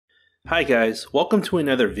Hi guys, welcome to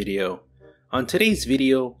another video. On today's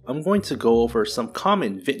video, I'm going to go over some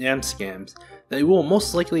common Vietnam scams that you will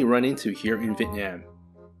most likely run into here in Vietnam.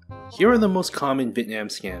 Here are the most common Vietnam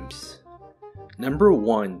scams. Number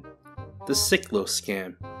 1. The Ciclo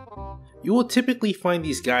scam. You will typically find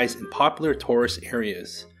these guys in popular tourist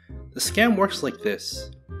areas. The scam works like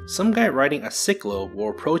this. Some guy riding a Ciclo will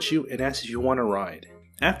approach you and ask if you want to ride.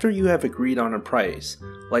 After you have agreed on a price,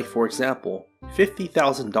 like for example,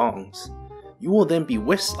 50,000 dongs, you will then be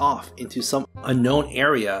whisked off into some unknown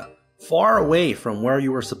area far away from where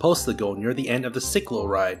you were supposed to go near the end of the Ciclo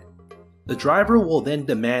ride. The driver will then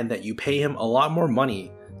demand that you pay him a lot more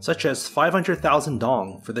money, such as 500,000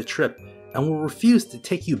 dong for the trip, and will refuse to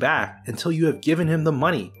take you back until you have given him the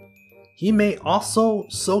money. He may also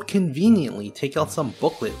so conveniently take out some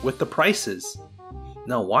booklet with the prices.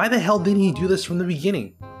 Now why the hell didn't he do this from the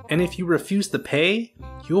beginning? And if you refuse to pay,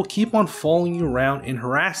 he will keep on following you around and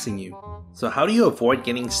harassing you. So how do you avoid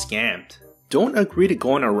getting scammed? Don't agree to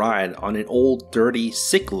go on a ride on an old dirty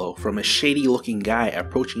Ciclo from a shady looking guy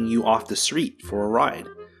approaching you off the street for a ride.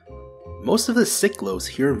 Most of the Ciclos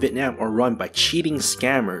here in Vietnam are run by cheating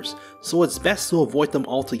scammers, so it's best to avoid them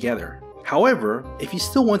altogether. However, if you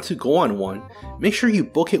still want to go on one, make sure you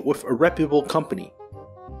book it with a reputable company.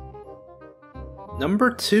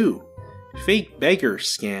 Number 2. Fake beggar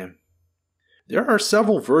scam. There are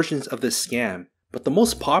several versions of this scam, but the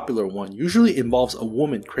most popular one usually involves a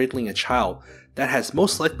woman cradling a child that has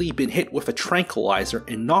most likely been hit with a tranquilizer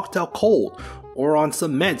and knocked out cold, or on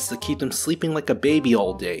some meds to keep them sleeping like a baby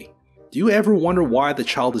all day. Do you ever wonder why the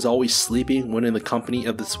child is always sleeping when in the company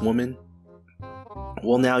of this woman?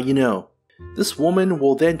 Well, now you know. This woman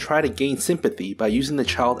will then try to gain sympathy by using the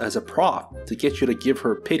child as a prop to get you to give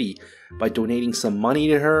her pity by donating some money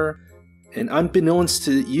to her, and unbeknownst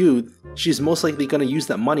to you, she's most likely going to use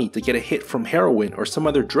that money to get a hit from heroin or some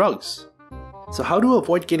other drugs. So how to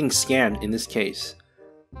avoid getting scammed in this case?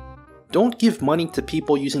 Don't give money to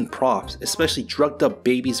people using props, especially drugged up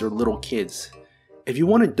babies or little kids. If you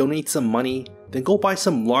want to donate some money, then go buy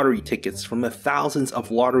some lottery tickets from the thousands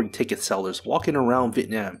of lottery ticket sellers walking around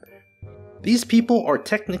Vietnam. These people are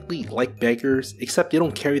technically like beggars, except they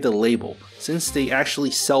don't carry the label, since they actually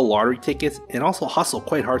sell lottery tickets and also hustle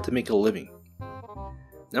quite hard to make a living.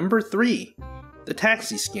 Number 3. The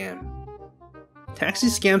taxi scam. Taxi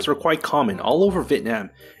scams are quite common all over Vietnam,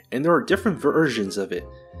 and there are different versions of it.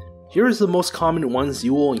 Here is the most common ones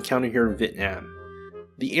you will encounter here in Vietnam.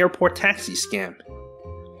 The airport taxi scam.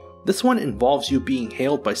 This one involves you being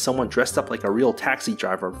hailed by someone dressed up like a real taxi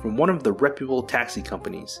driver from one of the reputable taxi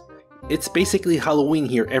companies. It's basically Halloween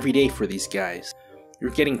here every day for these guys. You're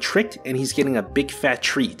getting tricked and he's getting a big fat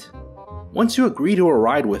treat. Once you agree to a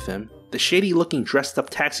ride with him, the shady looking dressed up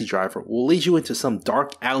taxi driver will lead you into some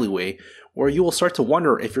dark alleyway where you will start to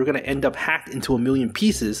wonder if you're going to end up hacked into a million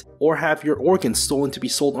pieces or have your organs stolen to be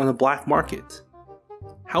sold on the black market.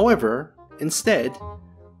 However, instead,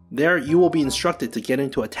 there you will be instructed to get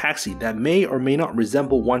into a taxi that may or may not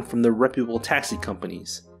resemble one from the reputable taxi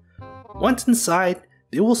companies. Once inside,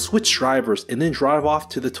 they will switch drivers and then drive off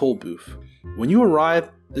to the toll booth. When you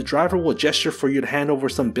arrive, the driver will gesture for you to hand over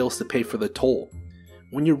some bills to pay for the toll.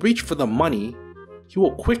 When you reach for the money, he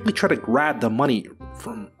will quickly try to grab the money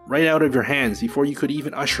from right out of your hands before you could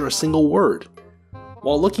even utter a single word.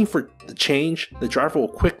 While looking for the change, the driver will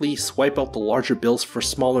quickly swipe out the larger bills for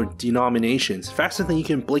smaller denominations faster than you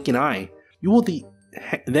can blink an eye. You will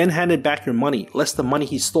then hand back your money, less the money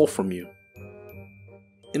he stole from you.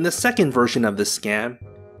 In the second version of this scam,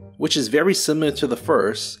 which is very similar to the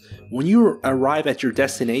first, when you arrive at your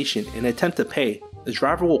destination and attempt to pay, the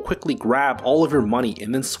driver will quickly grab all of your money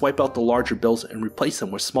and then swipe out the larger bills and replace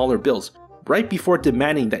them with smaller bills, right before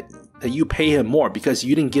demanding that you pay him more because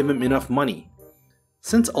you didn't give him enough money.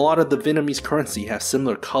 Since a lot of the Vietnamese currency have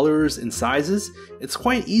similar colors and sizes, it's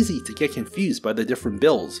quite easy to get confused by the different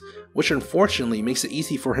bills, which unfortunately makes it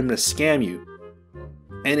easy for him to scam you.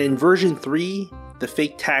 And in version 3, the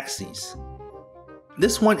fake taxis.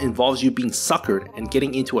 This one involves you being suckered and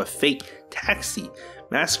getting into a fake taxi,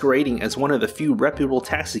 masquerading as one of the few reputable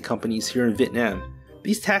taxi companies here in Vietnam.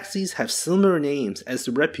 These taxis have similar names as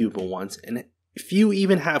the reputable ones, and few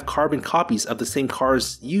even have carbon copies of the same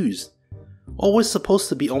cars used. What was supposed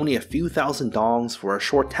to be only a few thousand dongs for a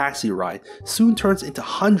short taxi ride soon turns into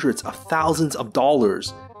hundreds of thousands of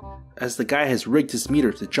dollars, as the guy has rigged his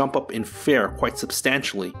meter to jump up in fare quite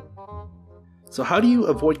substantially. So how do you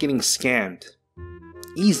avoid getting scammed?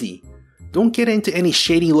 Easy. Don't get into any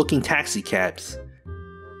shady looking taxi cabs.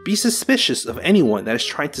 Be suspicious of anyone that is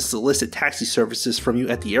trying to solicit taxi services from you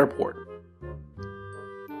at the airport.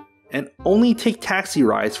 And only take taxi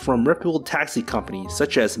rides from reputable taxi companies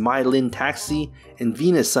such as My Lin Taxi and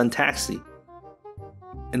Venus Sun Taxi.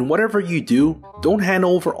 And whatever you do, don't hand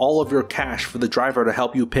over all of your cash for the driver to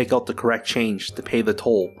help you pick out the correct change to pay the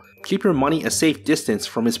toll. Keep your money a safe distance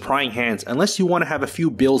from his prying hands unless you want to have a few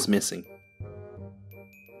bills missing.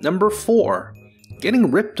 Number 4.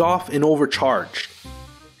 Getting ripped off and overcharged.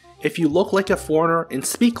 If you look like a foreigner and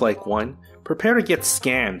speak like one, prepare to get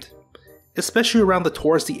scammed. Especially around the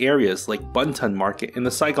touristy areas like Bun Ton Market and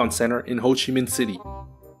the Saigon Center in Ho Chi Minh City.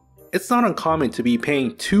 It's not uncommon to be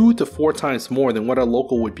paying 2 to 4 times more than what a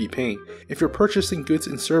local would be paying if you're purchasing goods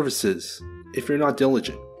and services, if you're not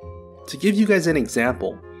diligent. To give you guys an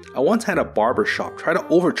example, I once had a barber shop try to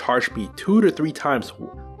overcharge me 2 to 3 times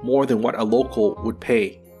more than what a local would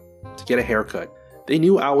pay to get a haircut. They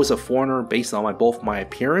knew I was a foreigner based on both my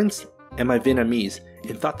appearance and my Vietnamese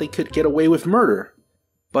and thought they could get away with murder.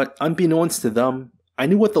 But unbeknownst to them, I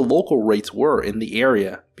knew what the local rates were in the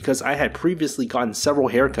area because I had previously gotten several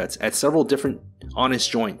haircuts at several different honest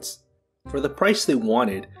joints. For the price they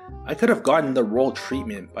wanted, I could have gotten the royal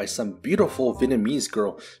treatment by some beautiful Vietnamese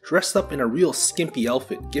girl dressed up in a real skimpy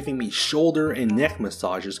outfit giving me shoulder and neck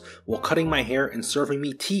massages while cutting my hair and serving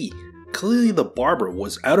me tea. Clearly the barber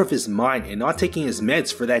was out of his mind and not taking his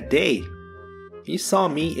meds for that day. He saw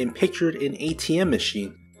me and pictured an ATM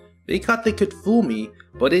machine. They thought they could fool me,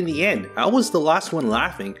 but in the end, I was the last one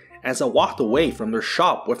laughing as I walked away from their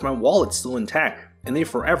shop with my wallet still intact and they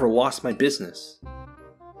forever lost my business.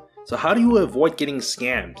 So how do you avoid getting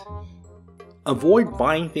scammed? Avoid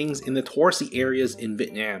buying things in the touristy areas in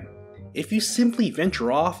Vietnam. If you simply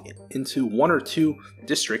venture off into 1 or 2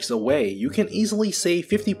 districts away, you can easily save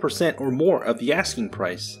 50% or more of the asking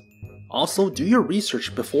price. Also, do your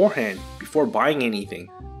research beforehand before buying anything.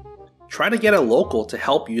 Try to get a local to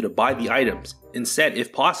help you to buy the items, instead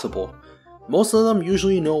if possible. Most of them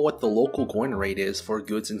usually know what the local going rate is for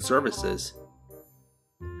goods and services.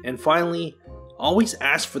 And finally, always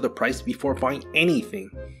ask for the price before buying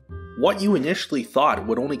anything. What you initially thought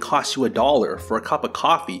would only cost you $1 for a cup of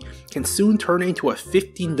coffee can soon turn into a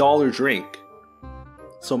 $15 drink.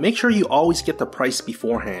 So make sure you always get the price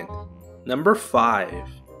beforehand. Number 5.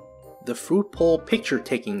 The fruit pole picture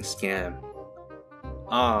taking scam.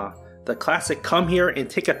 The classic come here and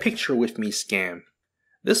take a picture with me scam.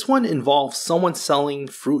 This one involves someone selling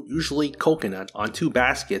fruit, usually coconut, on 2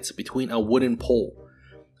 baskets between a wooden pole.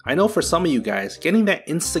 I know for some of you guys, getting that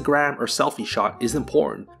Instagram or selfie shot is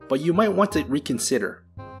important, but you might want to reconsider.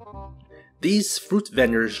 These fruit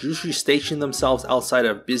vendors usually station themselves outside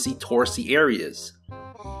of busy touristy areas.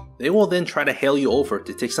 They will then try to hail you over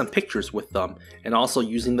to take some pictures with them and also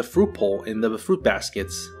using the fruit pole in the fruit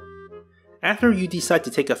baskets. After you decide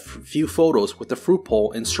to take a few photos with the fruit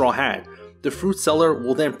pole and straw hat, the fruit seller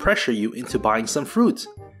will then pressure you into buying some fruit.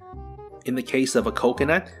 In the case of a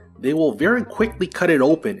coconut, they will very quickly cut it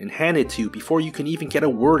open and hand it to you before you can even get a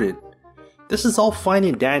word in. This is all fine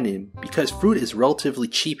and dandy because fruit is relatively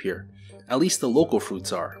cheap here, at least the local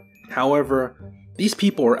fruits are. However, these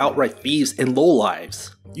people are outright thieves and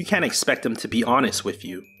lowlives. You can't expect them to be honest with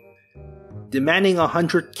you. Demanding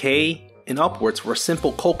 $100K and upwards for a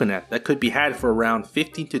simple coconut that could be had for around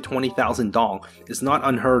 15 to 20,000 dong is not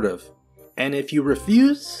unheard of. And if you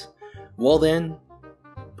refuse, well then,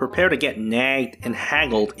 prepare to get nagged and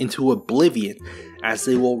haggled into oblivion as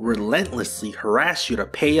they will relentlessly harass you to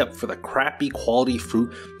pay up for the crappy quality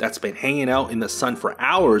fruit that's been hanging out in the sun for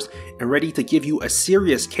hours and ready to give you a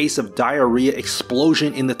serious case of diarrhea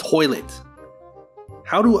explosion in the toilet.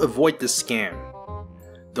 How to avoid this scam?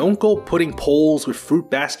 Don't go putting poles with fruit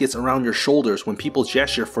baskets around your shoulders when people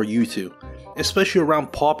gesture for you to, especially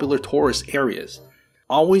around popular tourist areas.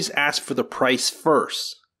 Always ask for the price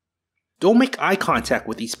first. Don't make eye contact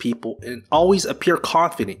with these people and always appear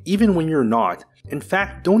confident even when you're not. In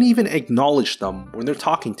fact, don't even acknowledge them when they're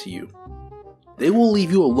talking to you. They will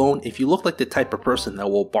leave you alone if you look like the type of person that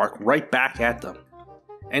will bark right back at them.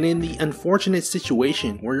 And in the unfortunate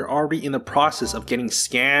situation where you're already in the process of getting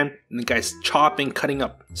scammed and the guy's cutting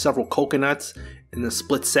up several coconuts in a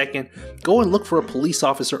split second, go and look for a police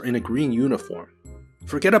officer in a green uniform.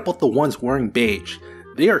 Forget about the ones wearing beige.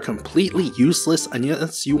 They are completely useless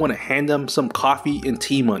unless you want to hand them some coffee and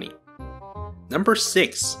tea money. Number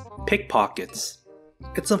 6. Pickpockets.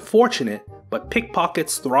 It's unfortunate, but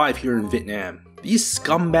pickpockets thrive here in Vietnam. These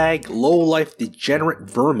scumbag, low-life, degenerate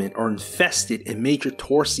vermin are infested in major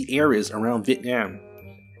touristy areas around Vietnam.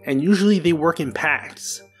 And usually they work in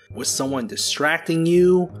packs, with someone distracting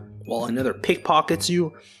you while another pickpockets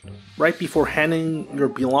you right before handing your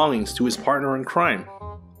belongings to his partner in crime.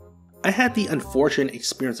 I had the unfortunate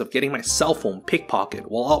experience of getting my cell phone pickpocketed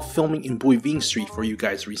while out filming in Bui Ving Street for you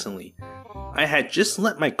guys recently. I had just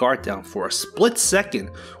let my guard down for a split second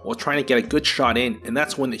while trying to get a good shot in, and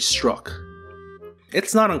that's when they struck.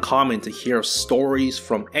 It's not uncommon to hear stories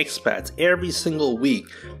from expats every single week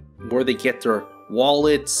where they get their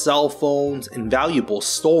wallets, cell phones, and valuables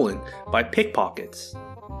stolen by pickpockets.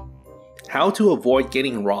 How to avoid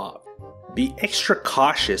getting robbed. Be extra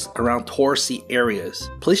cautious around touristy areas.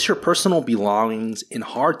 Place your personal belongings in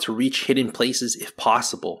hard to reach hidden places if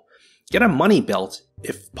possible. Get a money belt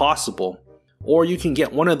if possible. Or you can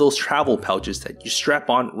get one of those travel pouches that you strap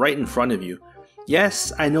on right in front of you.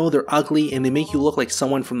 Yes, I know they're ugly and they make you look like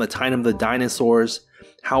someone from the time of the dinosaurs.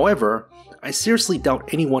 However, I seriously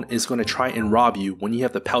doubt anyone is going to try and rob you when you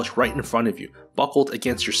have the pouch right in front of you, buckled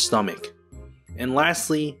against your stomach. And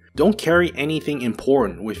lastly, don't carry anything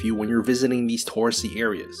important with you when you're visiting these touristy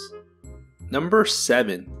areas. Number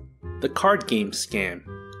 7. The card game scam.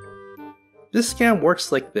 This scam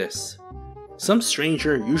works like this. Some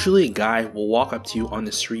stranger, usually a guy, will walk up to you on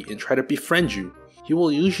the street and try to befriend you. He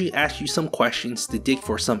will usually ask you some questions to dig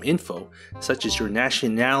for some info, such as your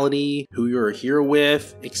nationality, who you're here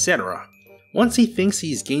with, etc. Once he thinks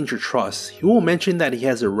he's gained your trust, he will mention that he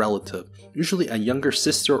has a relative, usually a younger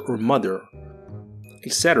sister or mother,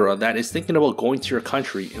 etc., that is thinking about going to your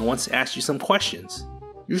country and wants to ask you some questions.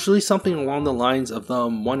 Usually something along the lines of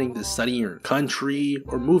them wanting to study in your country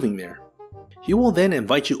or moving there. He will then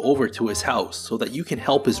invite you over to his house so that you can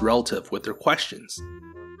help his relative with their questions.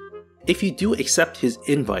 If you do accept his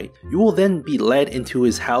invite, you will then be led into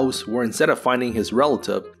his house where instead of finding his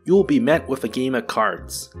relative, you will be met with a game of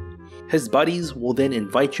cards. His buddies will then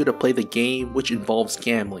invite you to play the game, which involves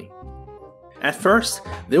gambling. At first,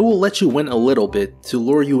 they will let you win a little bit to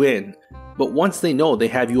lure you in, but once they know they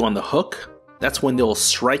have you on the hook, that's when they will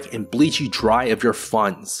strike and bleed you dry of your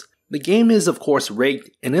funds. The game is of course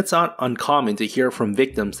rigged, and it's not uncommon to hear from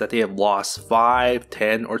victims that they have lost 5,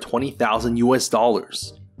 10, or 20,000 US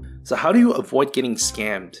dollars. So how do you avoid getting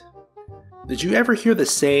scammed? Did you ever hear the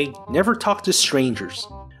saying, never talk to strangers?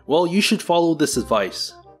 Well, you should follow this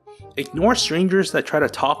advice. Ignore strangers that try to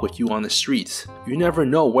talk with you on the streets. You never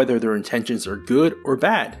know whether their intentions are good or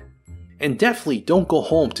bad. And definitely don't go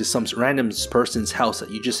home to some random person's house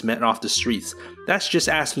that you just met off the streets. That's just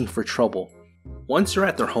asking for trouble. Once you're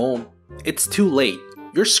at their home, it's too late.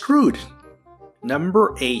 You're screwed.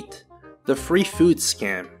 Number 8. The free food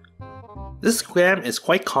scam. This scam is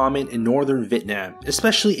quite common in northern Vietnam,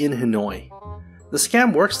 especially in Hanoi. The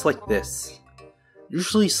scam works like this.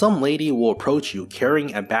 Usually some lady will approach you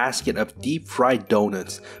carrying a basket of deep fried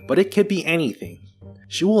donuts, but it could be anything.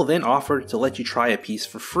 She will then offer to let you try a piece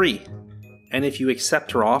for free. And if you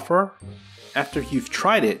accept her offer, after you've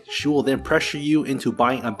tried it, she will then pressure you into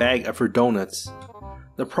buying a bag of her donuts.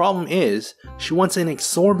 The problem is, she wants an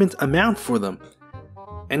exorbitant amount for them.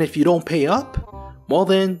 And if you don't pay up, well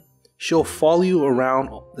then, she'll follow you around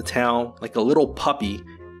the town like a little puppy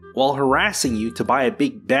while harassing you to buy a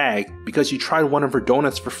big bag because you tried one of her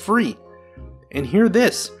donuts for free. And hear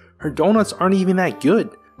this, her donuts aren't even that good.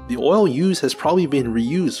 The oil used has probably been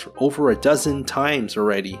reused over a dozen times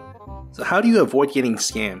already. So how do you avoid getting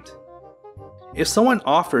scammed? If someone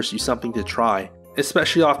offers you something to try,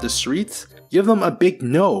 especially off the streets, give them a big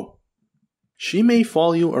no. She may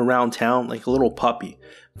follow you around town like a little puppy,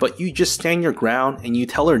 but you just stand your ground and you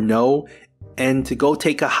tell her no and to go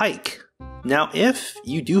take a hike. Now if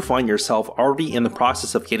you do find yourself already in the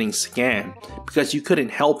process of getting scammed because you couldn't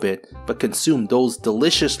help it but consume those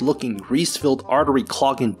delicious looking grease-filled artery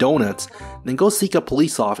clogging donuts, then go seek a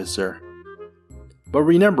police officer. But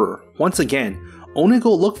remember, once again, only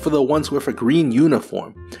go look for the ones with a green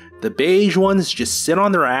uniform. The beige ones just sit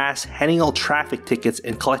on their ass, handing out traffic tickets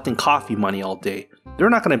and collecting coffee money all day. They're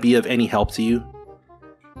not going to be of any help to you.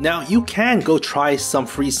 Now you can go try some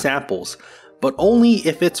free samples, but only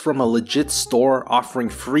if it's from a legit store offering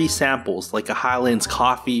free samples like a Highlands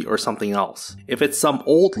coffee or something else. If it's some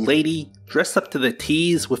old lady dressed up to the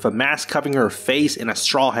T's with a mask covering her face and a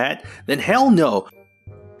straw hat, then hell no.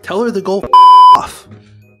 Tell her to go off.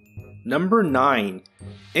 Number 9.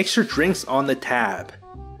 Extra drinks on the tab.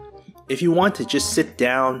 If you want to just sit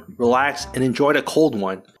down, relax, and enjoy the cold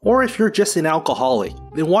one, or if you're just an alcoholic,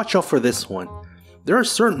 then watch out for this one. There are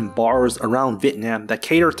certain bars around Vietnam that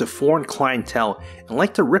cater to foreign clientele and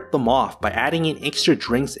like to rip them off by adding in extra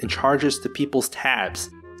drinks and charges to people's tabs,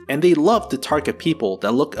 and they love to target people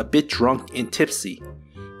that look a bit drunk and tipsy.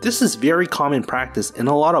 This is very common practice in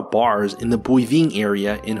a lot of bars in the Bui Ving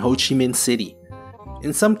area in Ho Chi Minh City.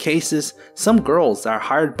 In some cases, some girls that are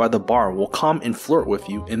hired by the bar will come and flirt with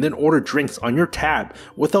you and then order drinks on your tab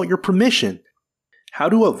without your permission. How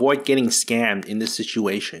to avoid getting scammed in this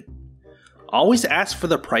situation. Always ask for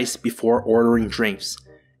the price before ordering drinks.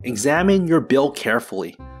 Examine your bill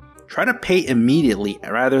carefully. Try to pay immediately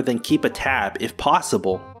rather than keep a tab if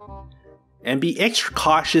possible. And be extra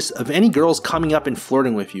cautious of any girls coming up and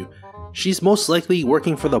flirting with you. She's most likely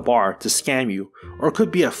working for the bar to scam you, or could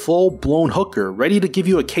be a full-blown hooker ready to give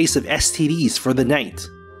you a case of STDs for the night.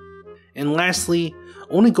 And lastly,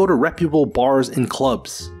 only go to reputable bars and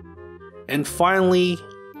clubs. And finally,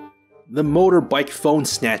 the motorbike phone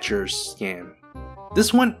snatchers scam.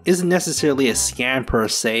 This one isn't necessarily a scam per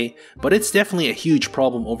se, but it's definitely a huge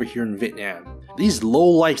problem over here in Vietnam. These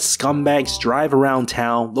low-life scumbags drive around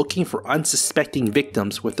town looking for unsuspecting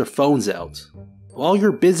victims with their phones out. While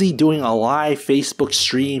you're busy doing a live Facebook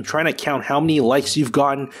stream trying to count how many likes you've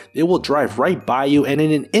gotten, they will drive right by you and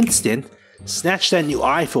in an instant, snatch that new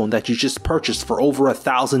iPhone that you just purchased for over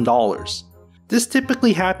 $1,000. This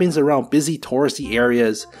typically happens around busy touristy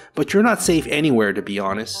areas, but you're not safe anywhere to be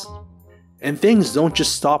honest. And things don't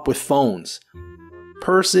just stop with phones.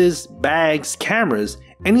 Purses, bags, cameras,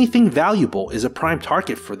 anything valuable is a prime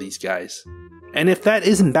target for these guys. And if that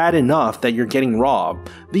isn't bad enough that you're getting robbed,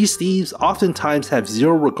 these thieves oftentimes have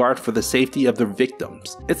zero regard for the safety of their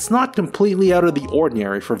victims. It's not completely out of the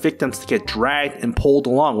ordinary for victims to get dragged and pulled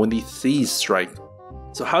along when these thieves strike.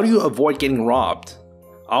 So how do you avoid getting robbed?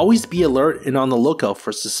 Always be alert and on the lookout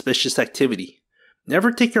for suspicious activity.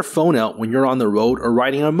 Never take your phone out when you're on the road or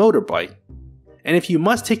riding a motorbike. And if you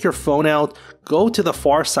must take your phone out, go to the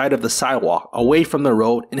far side of the sidewalk, away from the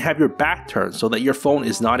road, and have your back turned so that your phone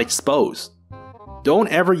is not exposed. Don't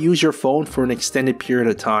ever use your phone for an extended period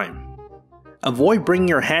of time. Avoid bringing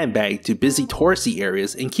your handbag to busy touristy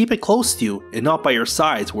areas and keep it close to you and not by your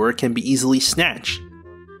sides where it can be easily snatched.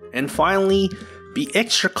 And finally, be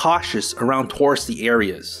extra cautious around touristy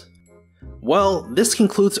areas. Well, this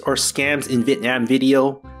concludes our scams in Vietnam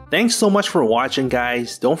video. Thanks so much for watching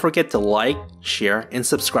guys. Don't forget to like, share, and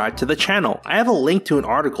subscribe to the channel. I have a link to an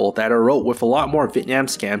article that I wrote with a lot more Vietnam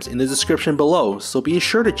scams in the description below, so be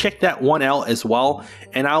sure to check that one out as well,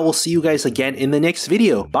 and I will see you guys again in the next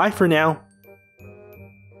video. Bye for now.